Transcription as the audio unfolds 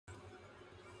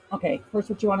Okay, first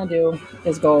what you want to do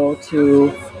is go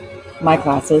to My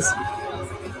Classes,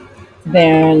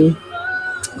 then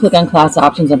click on class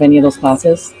options of any of those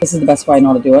classes. This is the best way I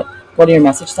know to do it. Go to your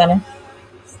message center,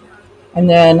 and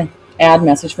then add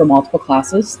message for multiple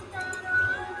classes.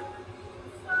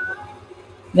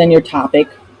 Then your topic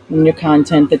and your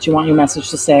content that you want your message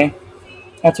to say.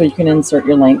 That's where you can insert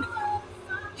your link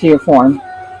to your form.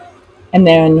 And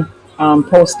then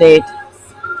post date.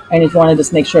 And if you want to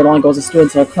just make sure it only goes to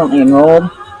students that are currently enrolled.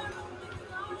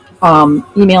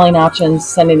 Emailing options,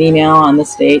 send an email on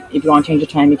this date. If you want to change the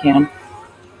time, you can.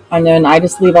 And then I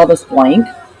just leave all this blank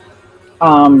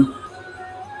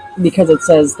because it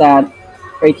says that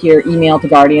right here, email to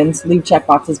guardians, leave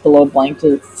checkboxes below blank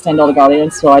to send all the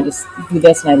guardians. So I just do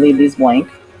this and I leave these blank.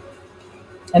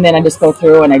 And then I just go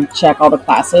through and I check all the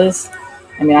classes.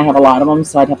 I mean, I have a lot of them,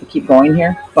 so I'd have to keep going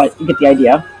here, but you get the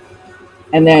idea.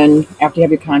 And then after you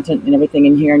have your content and everything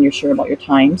in here and you're sure about your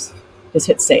times, just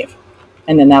hit save.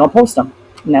 And then that'll post them.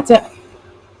 And that's it.